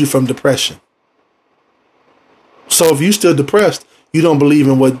delivered you from depression. So if you're still depressed, you don't believe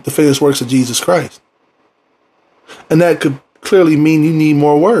in what the finished works of Jesus Christ. And that could clearly mean you need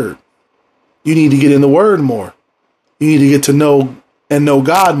more word. You need to get in the word more. You need to get to know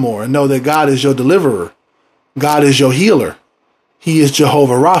God more and know that God is your deliverer. God is your healer. He is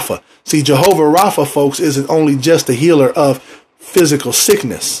Jehovah Rapha. See, Jehovah Rapha, folks, isn't only just the healer of physical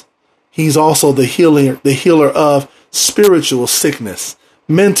sickness. He's also the healer of spiritual sickness,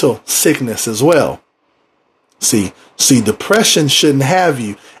 mental sickness as well. See, depression shouldn't have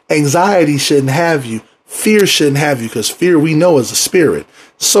you. Anxiety shouldn't have you. Fear shouldn't have you, because fear we know is a spirit.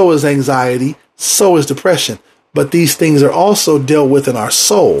 So is anxiety. So is depression. But these things are also dealt with in our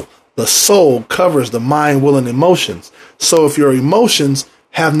soul. The soul covers the mind, will, and emotions. So if your emotions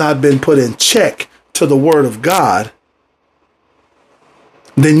have not been put in check to the Word of God,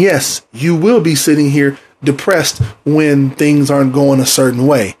 then yes, you will be sitting here depressed when things aren't going a certain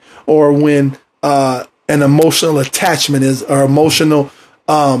way, or when an emotional attachment is, or an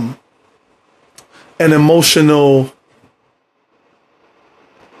emotional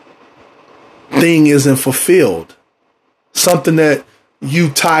thing isn't fulfilled. Something that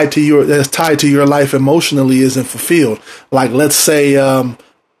that's tied to your life emotionally isn't fulfilled. Like, let's say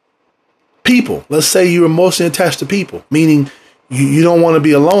people. Let's say you're emotionally attached to people, meaning you don't want to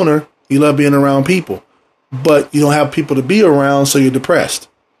be a loner. You love being around people, but you don't have people to be around, so you're depressed.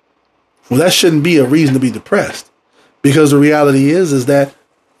 Well, that shouldn't be a reason to be depressed, because the reality is that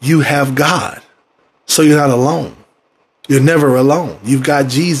you have God. So you're not alone. You're never alone. You've got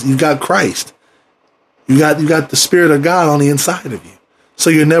Jesus. You've got Christ. You got the Spirit of God on the inside of you. So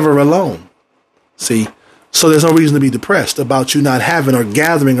you're never alone. See? So there's no reason to be depressed about you not having or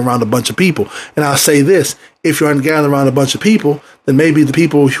gathering around a bunch of people. And I'll say this, if you're gathering around a bunch of people, then maybe the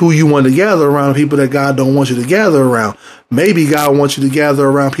people who you want to gather around are people that God don't want you to gather around. Maybe God wants you to gather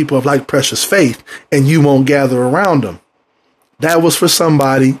around people of like precious faith, and you won't gather around them. That was for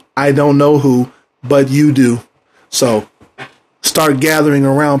somebody. I don't know who, but you do. So start gathering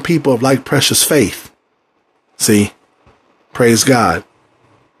around people of like precious faith. See? Praise God.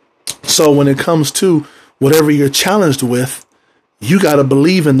 So when it comes to whatever you're challenged with, you got to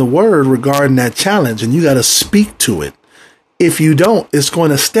believe in the word regarding that challenge, and you got to speak to it. If you don't, it's going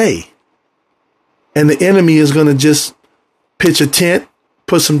to stay. And the enemy is going to just pitch a tent,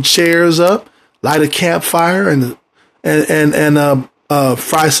 put some chairs up, light a campfire, and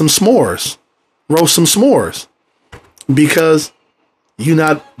fry some s'mores, roast some s'mores, because you're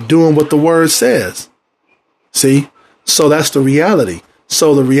not doing what the word says. See? So that's the reality.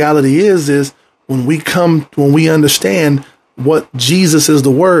 So the reality is when we understand what Jesus is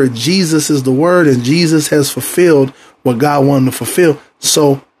the word, and Jesus has fulfilled what God wanted to fulfill.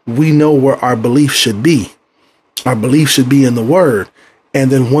 So we know where our belief should be. Our belief should be in the word.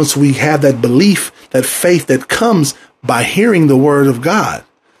 And then once we have that belief, that faith that comes by hearing the word of God.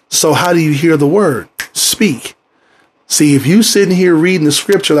 So how do you hear the word? Speak. See, if you sitting here reading the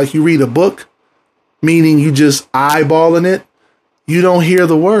scripture like you read a book, meaning you just eyeballing it, you don't hear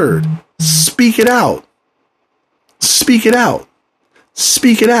the word. Speak it out. Speak it out.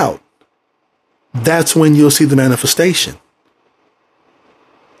 Speak it out. That's when you'll see the manifestation.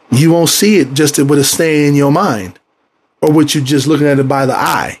 You won't see it just with it staying in your mind, or with you just looking at it by the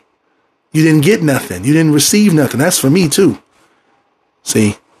eye. You didn't get nothing. You didn't receive nothing. That's for me too.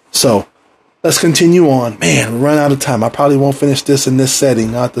 See? So let's continue on. Man, we're running out of time. I probably won't finish this in this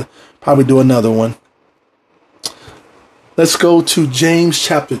setting. I'll have to probably do another one. Let's go to James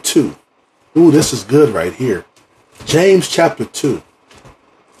chapter 2. Ooh, this is good right here. James chapter 2.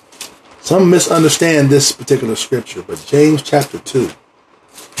 Some misunderstand this particular scripture, but James chapter 2.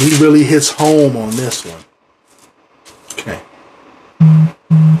 He really hits home on this one. Okay.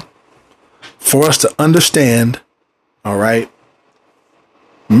 For us to understand, all right,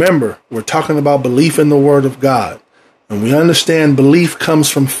 remember, we're talking about belief in the Word of God. And we understand belief comes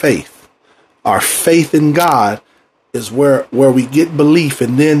from faith. Our faith in God is where we get belief,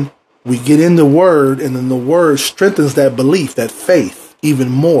 and then we get in the Word, and then the Word strengthens that belief, that faith, even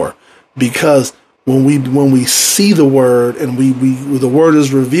more. Because when we see the Word and the Word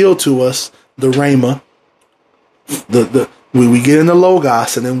is revealed to us, the Rhema, we get in the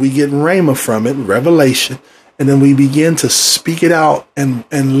Logos, and then we get Rhema from it, revelation, and then we begin to speak it out and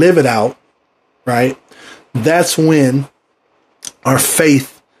live it out, right? That's when our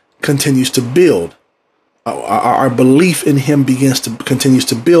faith continues to build. Our belief in Him continues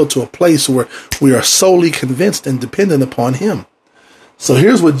to build to a place where we are solely convinced and dependent upon Him. So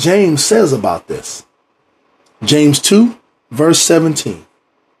here's what James says about this. James 2, verse 17.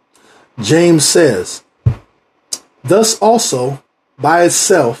 James says, Thus also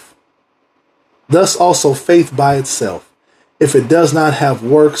faith by itself, if it does not have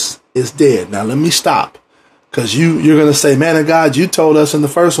works, is dead. Now let me stop, because you're going to say, man of God, you told us in the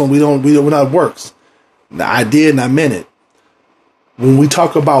first one we're not works. Now, I did, and I meant it. When we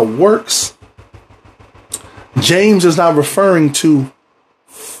talk about works, James is not referring to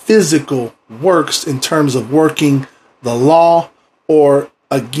physical works in terms of working the law, or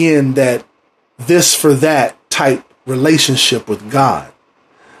again, that this for that type relationship with God.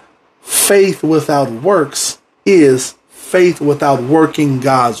 Faith without works is faith without working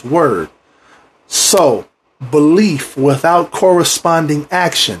God's word. So, belief without corresponding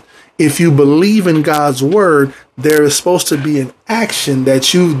action. If you believe in God's word, there is supposed to be an action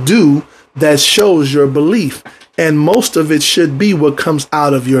that you do that shows your belief. And most of it should be what comes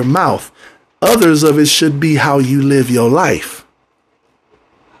out of your mouth. Others of it should be how you live your life.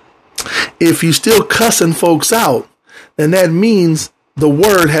 If you still cussing folks out, then that means the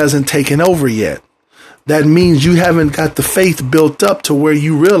word hasn't taken over yet. That means you haven't got the faith built up to where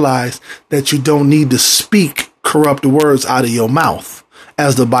you realize that you don't need to speak corrupt words out of your mouth.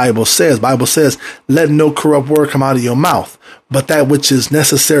 As the Bible says, let no corrupt word come out of your mouth, but that which is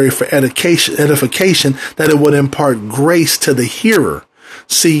necessary for edification, that it would impart grace to the hearer.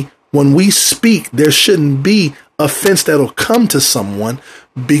 See, when we speak, there shouldn't be offense that'll come to someone,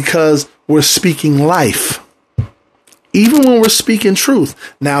 because we're speaking life. Even when we're speaking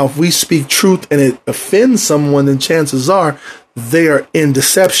truth. Now, if we speak truth and it offends someone, then chances are they are in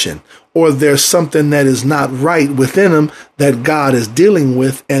deception, or there's something that is not right within them that God is dealing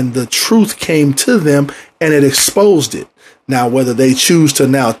with, and the truth came to them and it exposed it. Now, whether they choose to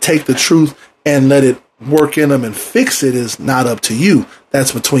now take the truth and let it work in them and fix it is not up to you.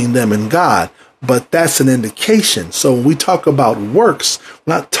 That's between them and God. But that's an indication. So when we talk about works,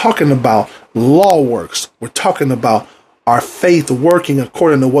 we're not talking about law works. We're talking about our faith working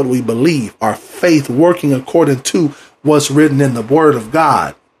according to what we believe. Our faith working according to what's written in the Word of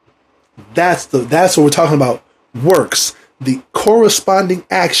God. That's what we're talking about. Works, the corresponding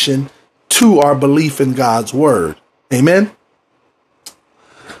action to our belief in God's Word. Amen.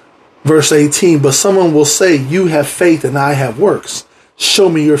 Verse 18, but someone will say, you have faith and I have works. Show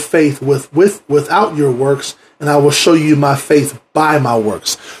me your faith without your works, and I will show you my faith by my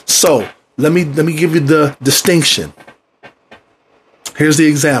works. So let me give you the distinction. Here's the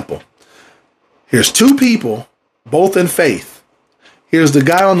example. Here's two people, both in faith. Here's the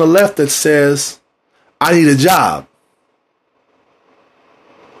guy on the left that says, I need a job,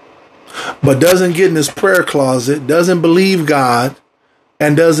 but doesn't get in his prayer closet, doesn't believe God,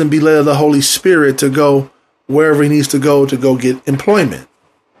 and doesn't be led of the Holy Spirit to go wherever he needs to go get employment.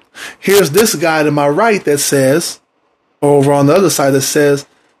 Here's this guy to my right that says, over on the other side, that says,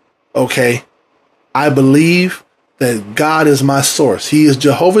 okay, I believe that God is my source. He is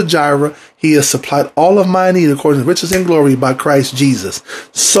Jehovah Jireh. He has supplied all of my need according to riches and glory by Christ Jesus.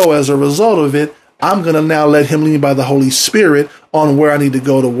 So as a result of it, I'm going to now let him lead me by the Holy Spirit on where I need to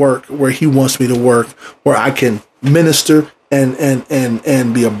go to work, where he wants me to work, where I can minister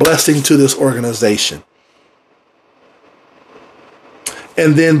and be a blessing to this organization.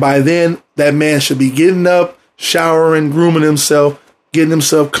 And then by then, that man should be getting up, showering, grooming himself, getting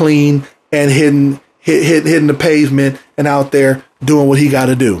himself clean, and hitting the pavement and out there doing what he got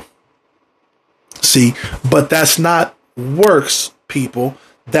to do. See, but that's not works, people.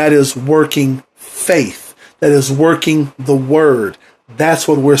 that is working faith, that is working the word. That's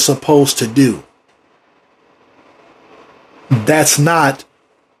what we're supposed to do. That's not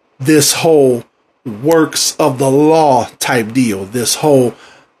this whole works of the law type deal. This whole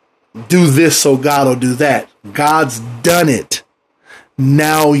do this so God will do that. God's done it.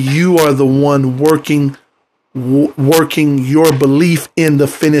 Now you are the one working your belief in the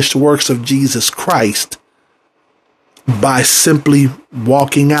finished works of Jesus Christ by simply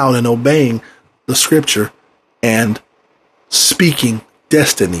walking out and obeying the scripture and speaking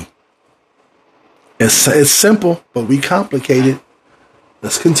destiny. It's simple, but we complicate it.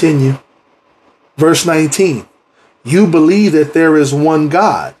 Let's continue. Verse 19. You believe that there is one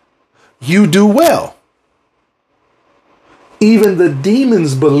God. You do well. Even the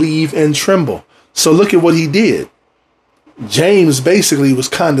demons believe and tremble. So look at what he did. James basically was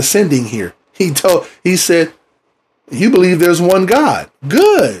condescending here. He said, you believe there's one God.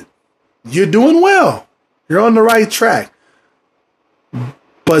 Good. You're doing well. You're on the right track.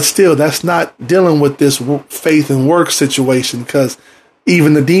 But still, that's not dealing with this faith and work situation, because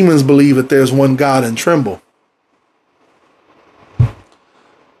even the demons believe that there's one God and tremble.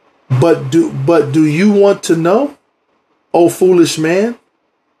 But do you want to know, O foolish man?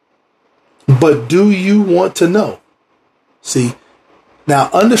 But do you want to know? See, now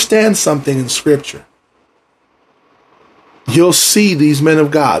understand something in Scripture. You'll see these men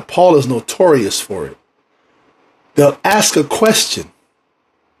of God. Paul is notorious for it. They'll ask a question.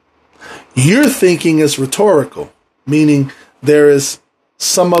 You're thinking it's rhetorical, meaning there is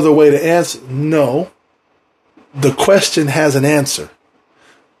some other way to answer. No, the question has an answer.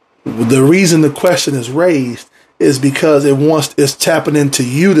 The reason the question is raised is because it's tapping into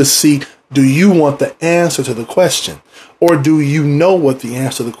you to see, do you want the answer to the question? Or do you know what the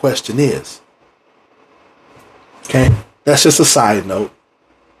answer to the question is? Okay, that's just a side note.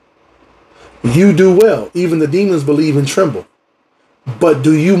 You do well. Even the demons believe and tremble. But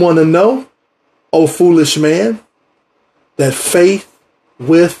do you want to know, O foolish man, that faith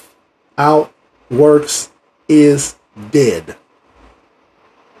without works is dead?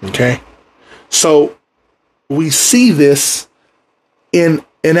 Okay, so we see this in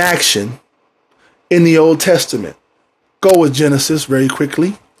action in the Old Testament. Go with Genesis very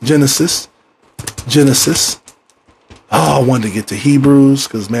quickly. Genesis. Oh, I wanted to get to Hebrews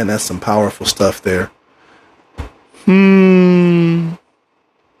because, man, that's some powerful stuff there.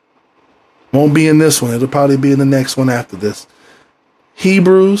 Won't be in this one. It'll probably be in the next one after this.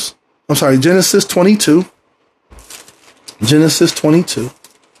 Genesis 22. Genesis 22.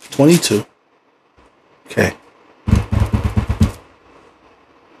 Okay.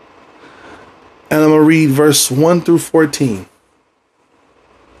 And I'm going to read verse 1 through 14.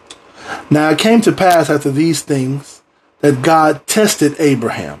 Now it came to pass after these things that God tested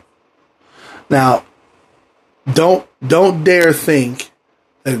Abraham. Now, don't dare think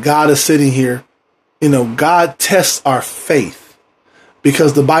that God is sitting here. God tests our faith,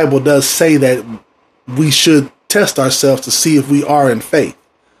 because the Bible does say that we should test ourselves to see if we are in faith.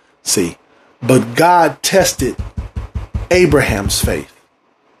 See, but God tested Abraham's faith.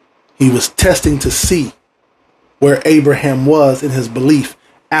 He was testing to see where Abraham was in his belief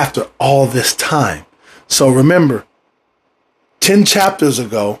after all this time. So remember, 10 chapters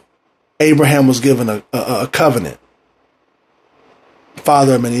ago, Abraham was given a covenant,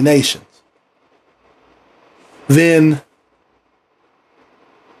 father of many nations. Then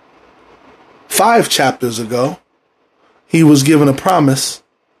 5 chapters ago, he was given a promise.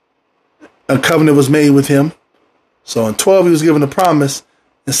 A covenant was made with him. So in 12, he was given a promise.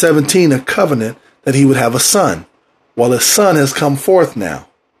 In 17, a covenant that he would have a son. Well, his son has come forth now.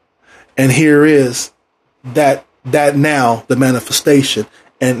 And here is that now, the manifestation.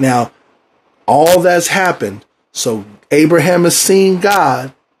 And now all that's happened. So Abraham has seen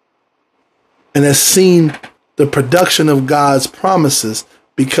God and has seen the production of God's promises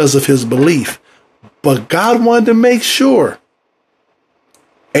because of his belief. But God wanted to make sure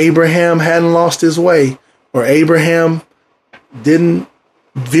Abraham hadn't lost his way, or Abraham didn't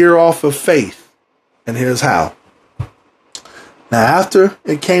veer off of faith. And here's how. Now, after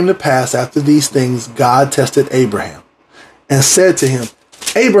it came to pass, after these things, God tested Abraham and said to him,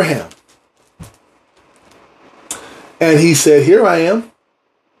 Abraham. And he said, here I am.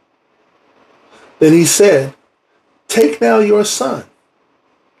 Then he said, take now your son,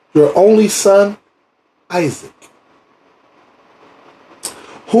 your only son, Isaac,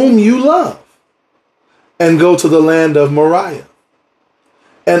 whom you love, and go to the land of Moriah,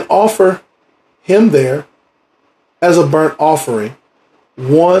 and offer him there as a burnt offering,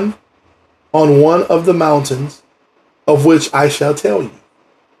 one on one of the mountains of which I shall tell you.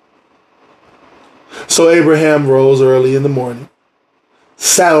 So Abraham rose early in the morning,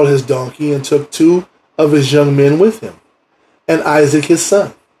 saddled his donkey, and took 2 of his young men with him, and Isaac his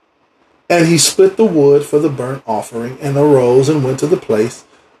son. And he split the wood for the burnt offering, and arose and went to the place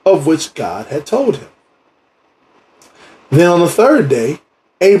of which God had told him. Then on the 3rd day,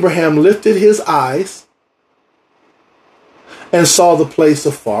 Abraham lifted his eyes and saw the place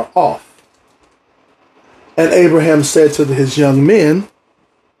afar off. And Abraham said to his young men,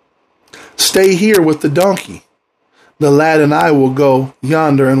 "Stay here with the donkey. The lad and I will go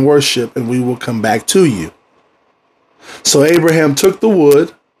yonder and worship, and we will come back to you." So Abraham took the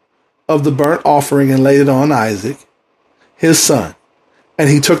wood of the burnt offering and laid it on Isaac, his son. And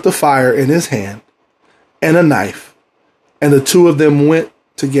he took the fire in his hand and a knife, and the 2 of them went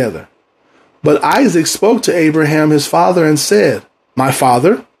together. But Isaac spoke to Abraham his father and said, "My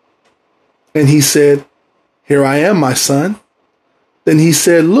father?" And he said, "Here I am, my son." Then he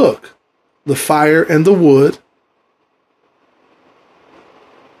said, "Look, the fire and the wood,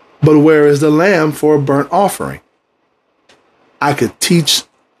 but where is the lamb for a burnt offering?" I could teach,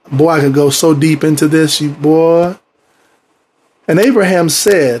 boy, I could go so deep into this, you boy. And Abraham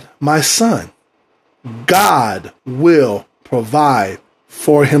said, "My son, God will provide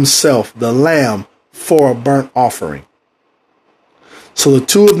for himself the lamb for a burnt offering." So the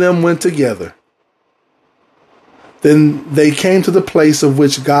 2 of them went together. Then they came to the place of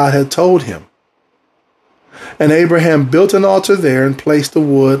which God had told him. And Abraham built an altar there and placed the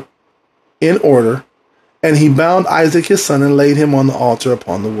wood in order. And he bound Isaac his son and laid him on the altar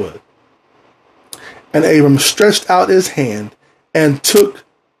upon the wood. And Abram stretched out his hand and took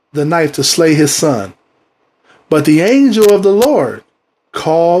the knife to slay his son. But the angel of the Lord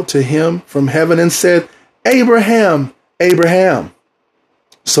called to him from heaven and said, "Abraham, Abraham."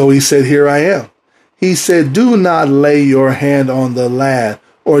 So he said, "Here I am." He said, "Do not lay your hand on the lad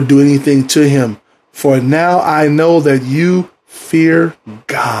or do anything to him, for now I know that you fear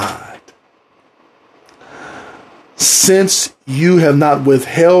God, since you have not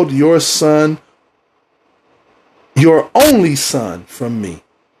withheld your son, your only son, from me."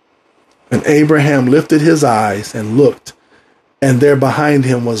 And Abraham lifted his eyes and looked, and there behind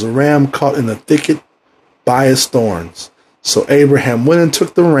him was a ram caught in the thicket by its thorns. So Abraham went and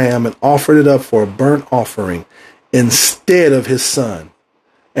took the ram and offered it up for a burnt offering instead of his son.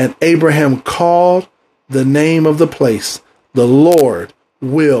 And Abraham called the name of the place, "The Lord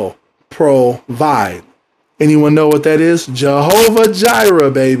will provide." Anyone know what that is? Jehovah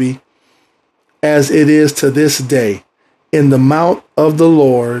Jireh, baby. As it is to this day, in the mount of the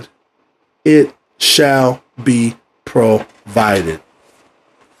Lord, it shall be provided.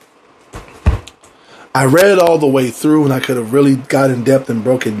 I read it all the way through, and I could have really got in depth and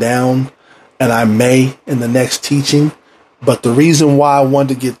broke it down, and I may in the next teaching. But the reason why I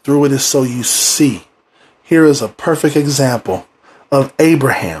wanted to get through it is so you see. Here is a perfect example of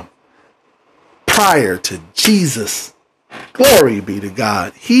Abraham prior to Jesus. Glory be to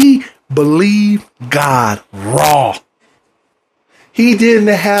God. He believed God raw. He didn't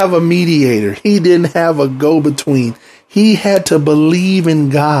have a mediator. He didn't have a go-between. He had to believe in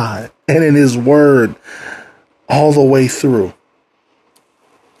God and in his word all the way through.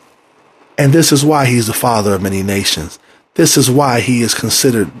 And this is why he's the father of many nations. This is why he is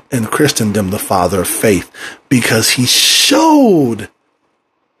considered in Christendom the father of faith, because he showed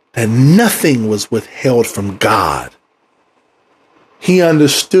that nothing was withheld from God. He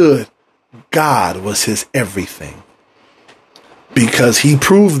understood God was his everything, because he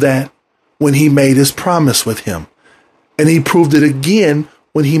proved that when he made his promise with him. And he proved it again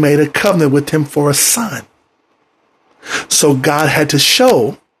when he made a covenant with him for a son. So God had to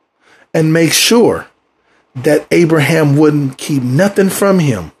show and make sure that Abraham wouldn't keep nothing from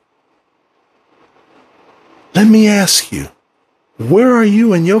him. Let me ask you, where are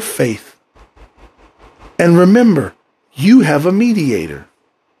you in your faith? And remember, you have a mediator.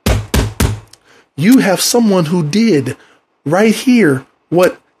 You have someone who did right here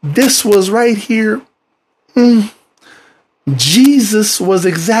what this was right here. Jesus was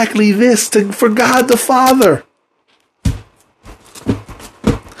exactly this for God the Father.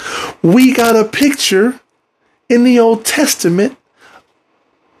 We got a picture in the Old Testament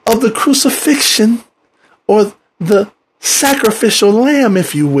of the crucifixion, or the sacrificial lamb,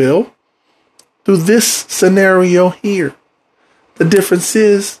 if you will, through this scenario here. The difference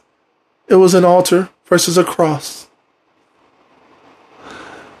is it was an altar versus a cross.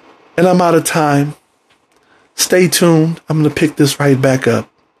 And I'm out of time. Stay tuned. I'm going to pick this right back up.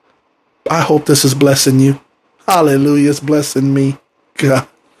 I hope this is blessing you. Hallelujah. It's blessing me. God.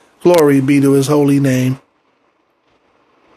 Glory be to his holy name.